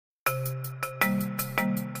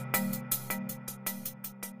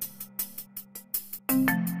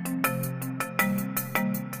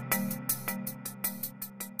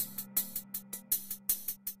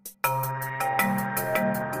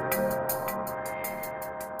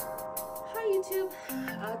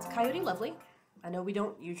It's CoyoteLovely. I know we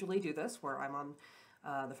don't usually do this where I'm on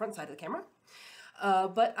the front side of the camera,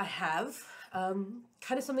 but I have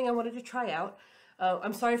kind of something I wanted to try out.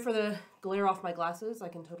 I'm sorry for the glare off my glasses. I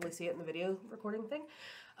can totally see it in the video recording thing.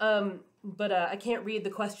 But I can't read the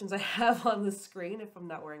questions I have on the screen if I'm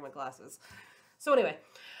not wearing my glasses. So anyway,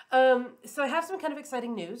 so I have some kind of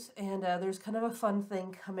exciting news, and there's kind of a fun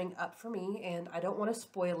thing coming up for me, and I don't want to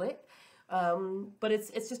spoil it. But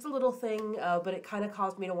it's just a little thing, but it kind of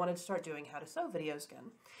caused me to want to start doing how to sew videos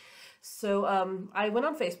again. So I went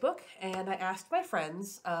on Facebook and I asked my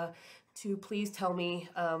friends to please tell me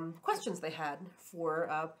questions they had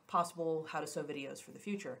for possible how to sew videos for the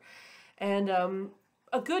future. And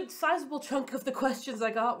a good sizable chunk of the questions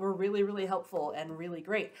I got were really, really helpful and really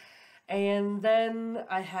great. And then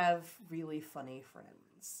I have really funny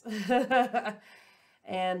friends.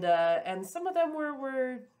 and some of them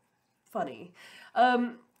were funny.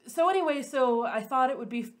 So anyway, so I thought it would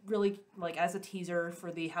be really, like, as a teaser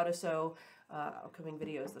for the how to sew upcoming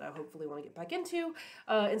videos that I hopefully want to get back into,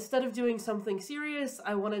 instead of doing something serious,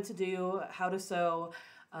 I wanted to do how to sew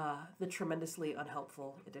the tremendously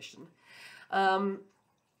unhelpful edition.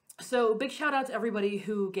 So big shout out to everybody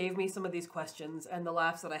who gave me some of these questions and the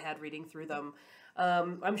laughs that I had reading through them.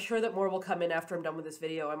 I'm sure that more will come in after I'm done with this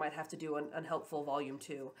video. I might have to do an Unhelpful Volume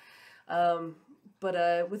 2.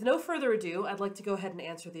 But with no further ado, I'd like to go ahead and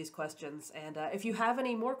answer these questions. And if you have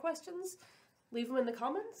any more questions, leave them in the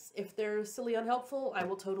comments. If they're silly unhelpful, I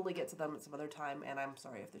will totally get to them at some other time. And I'm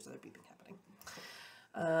sorry if there's other beeping happening.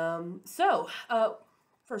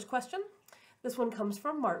 First question. This one comes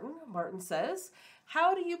from Martin. Martin says,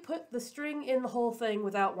 how do you put the string in the whole thing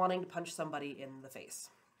without wanting to punch somebody in the face?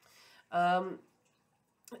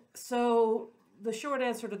 So the short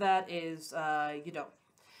answer to that is you don't.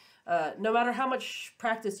 No matter how much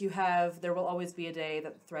practice you have, there will always be a day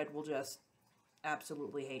that the thread will just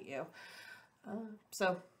absolutely hate you.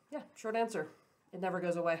 So, yeah, short answer. It never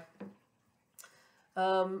goes away.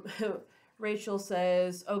 Rachel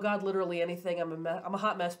says, oh God, literally anything. I'm a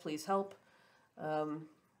hot mess, please help.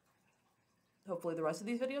 Hopefully the rest of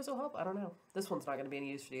these videos will help. I don't know. This one's not going to be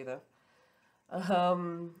any use for you, though.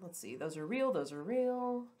 Let's see. Those are real. Those are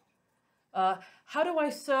real. How do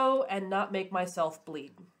I sew and not make myself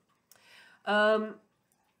bleed? I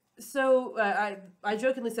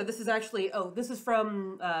jokingly said this is actually, this is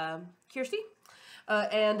from Kirsty,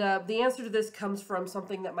 and the answer to this comes from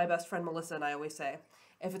something that my best friend Melissa and I always say.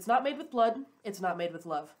 If it's not made with blood, it's not made with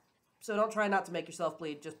love. So don't try not to make yourself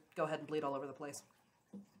bleed, just go ahead and bleed all over the place.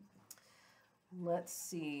 Let's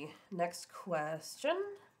see, next question.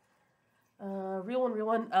 Real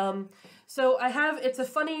one. So I have, it's a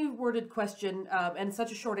funny worded question, and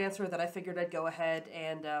such a short answer that I figured I'd go ahead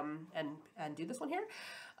and do this one here.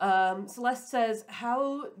 Celeste says,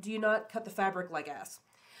 how do you not cut the fabric like ass?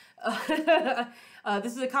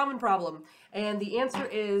 This is a common problem, and the answer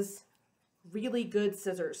is really good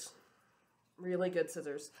scissors. Really good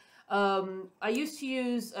scissors. I used to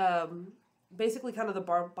use, basically kind of the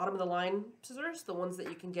bottom of the line scissors, the ones that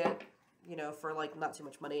you can get, you know, for like not too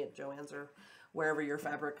much money at Joann's or wherever your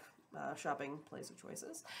fabric shopping place of choice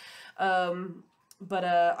is. But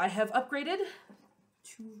I have upgraded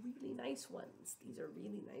to really nice ones. These are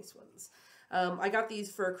really nice ones. I got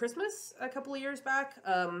these for Christmas a couple of years back.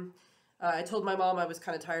 I told my mom I was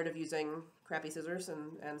kind of tired of using crappy scissors,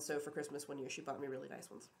 and so for Christmas one year she bought me really nice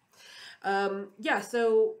ones. Yeah,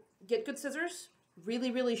 so get good scissors,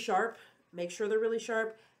 really, really sharp. Make sure they're really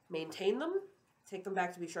sharp. Maintain them. Take them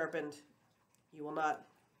back to be sharpened. You will not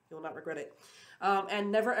regret it. And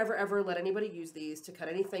never, ever, ever let anybody use these to cut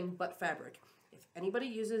anything but fabric. If anybody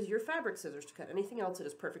uses your fabric scissors to cut anything else, it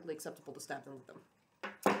is perfectly acceptable to stab them with them.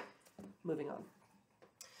 Moving on.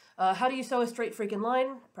 How do you sew a straight freaking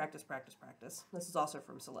line? Practice, practice, practice. This is also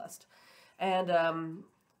from Celeste. And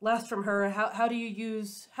last from her, how do you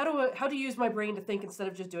use my brain to think instead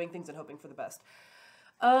of just doing things and hoping for the best?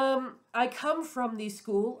 I come from the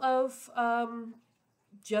school of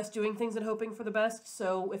just doing things and hoping for the best,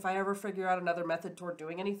 so if I ever figure out another method toward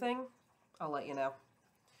doing anything, I'll let you know.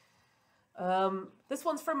 This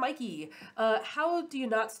one's from Mikey. How do you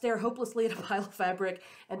not stare hopelessly at a pile of fabric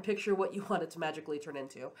and picture what you want it to magically turn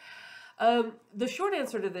into? The short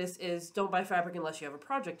answer to this is don't buy fabric unless you have a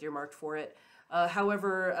project earmarked for it.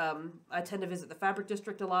 However, I tend to visit the fabric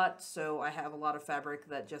district a lot, so I have a lot of fabric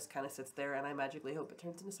that just kind of sits there and I magically hope it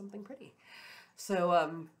turns into something pretty.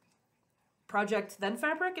 So, project then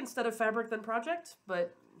fabric instead of fabric then project,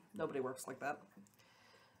 but nobody works like that.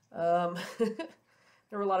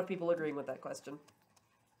 There were a lot of people agreeing with that question.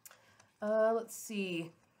 Let's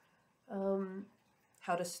see.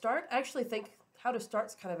 How to start? I actually think how to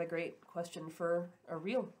start's kind of a great question for a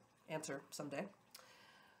real answer someday.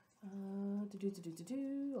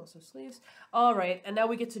 Also sleeves. All right, and now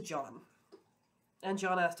we get to John. And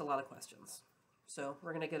John asked a lot of questions. So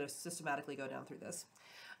we're going to systematically go down through this.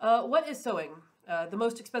 What is sewing? The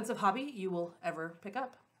most expensive hobby you will ever pick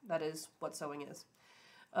up. That is what sewing is.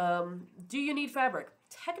 Do you need fabric?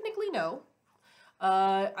 Technically, no.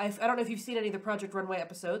 I don't know if you've seen any of the Project Runway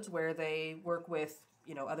episodes where they work with,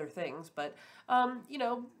 you know, other things, but, you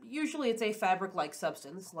know, usually it's a fabric-like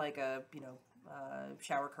substance, like a, you know,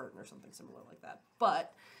 shower curtain or something similar like that.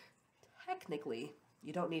 But technically,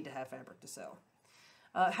 you don't need to have fabric to sew.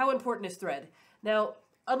 How important is thread? Now,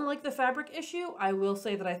 unlike the fabric issue, I will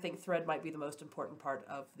say that I think thread might be the most important part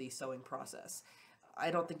of the sewing process. I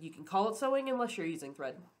don't think you can call it sewing unless you're using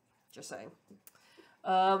thread. Just saying.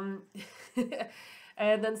 And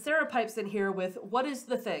then Sarah pipes in here with, what is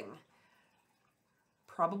the thing?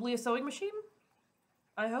 Probably a sewing machine,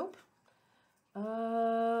 I hope.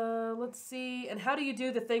 Let's see. And how do you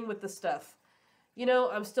do the thing with the stuff? You know,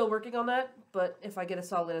 I'm still working on that, but if I get a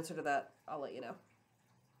solid answer to that, I'll let you know.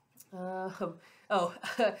 Oh,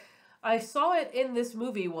 I saw it in this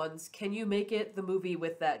movie once. Can you make it the movie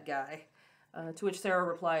with that guy? To which Sarah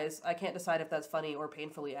replies, I can't decide if that's funny or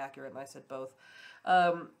painfully accurate, and I said both.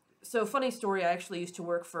 So funny story, I actually used to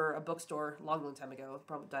work for a bookstore a long, long time ago.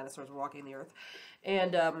 Probably dinosaurs were walking the earth.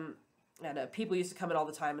 And people used to come in all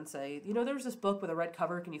the time and say, you know, there was this book with a red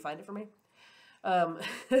cover. Can you find it for me?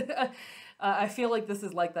 I feel like this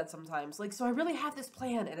is like that sometimes. Like, so I really have this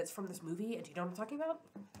plan, and it's from this movie, and do you know what I'm talking about?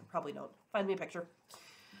 Probably don't. Find me a picture.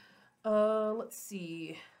 Let's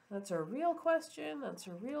see. That's a real question. That's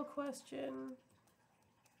a real question.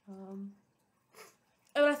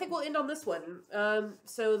 And I think we'll end on this one.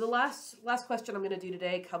 So the last question I'm going to do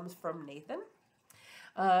today comes from Nathan.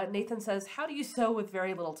 Nathan says, how do you sew with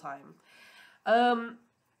very little time?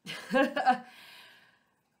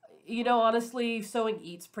 You know, honestly, sewing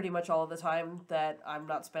eats pretty much all of the time that I'm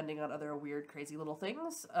not spending on other weird, crazy little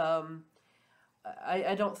things.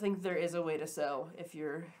 I don't think there is a way to sew if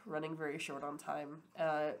you're running very short on time.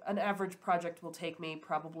 An average project will take me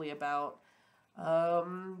probably about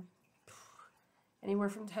anywhere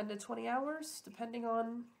from 10 to 20 hours, depending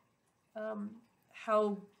on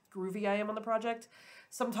how groovy I am on the project.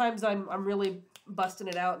 Sometimes I'm really busting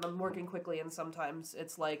it out and I'm working quickly, and sometimes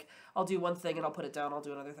it's like I'll do one thing and I'll put it down, I'll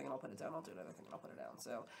do another thing and I'll put it down, I'll do another thing and I'll put it down.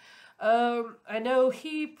 So I know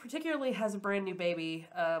he particularly has a brand new baby,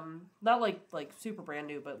 not like super brand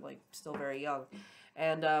new, but like still very young.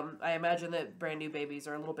 And I imagine that brand new babies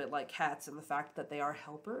are a little bit like cats in the fact that they are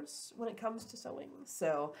helpers when it comes to sewing.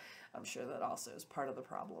 So I'm sure that also is part of the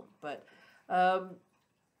problem. But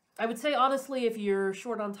I would say, honestly, if you're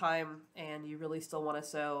short on time and you really still want to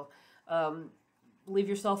sew, leave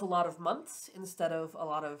yourself a lot of months instead of a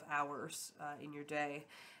lot of hours in your day.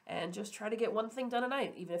 And just try to get one thing done a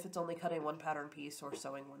night, even if it's only cutting one pattern piece or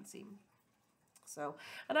sewing one seam. So,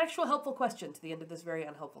 an actual helpful question to the end of this very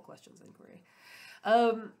unhelpful questions inquiry.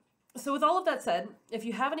 So with all of that said, if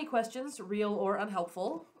you have any questions, real or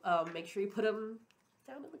unhelpful, make sure you put them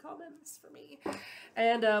down in the comments for me.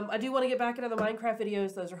 And I do want to get back into the Minecraft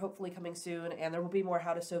videos. Those are hopefully coming soon, and there will be more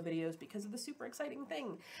how to sew videos because of the super exciting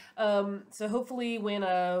thing. So hopefully when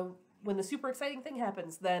the super exciting thing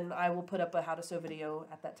happens, then I will put up a how to sew video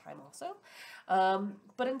at that time also.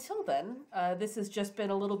 But until then, this has just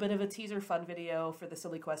been a little bit of a teaser fun video for the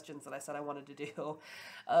silly questions that I said I wanted to do.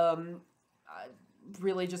 I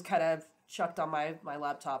really just kind of chucked on my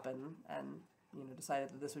laptop and you know,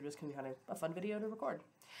 decided that this would just be kind of a fun video to record.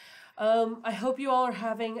 I hope you all are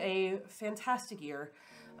having a fantastic year,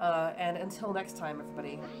 and until next time,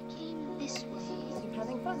 everybody, keep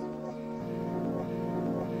having fun.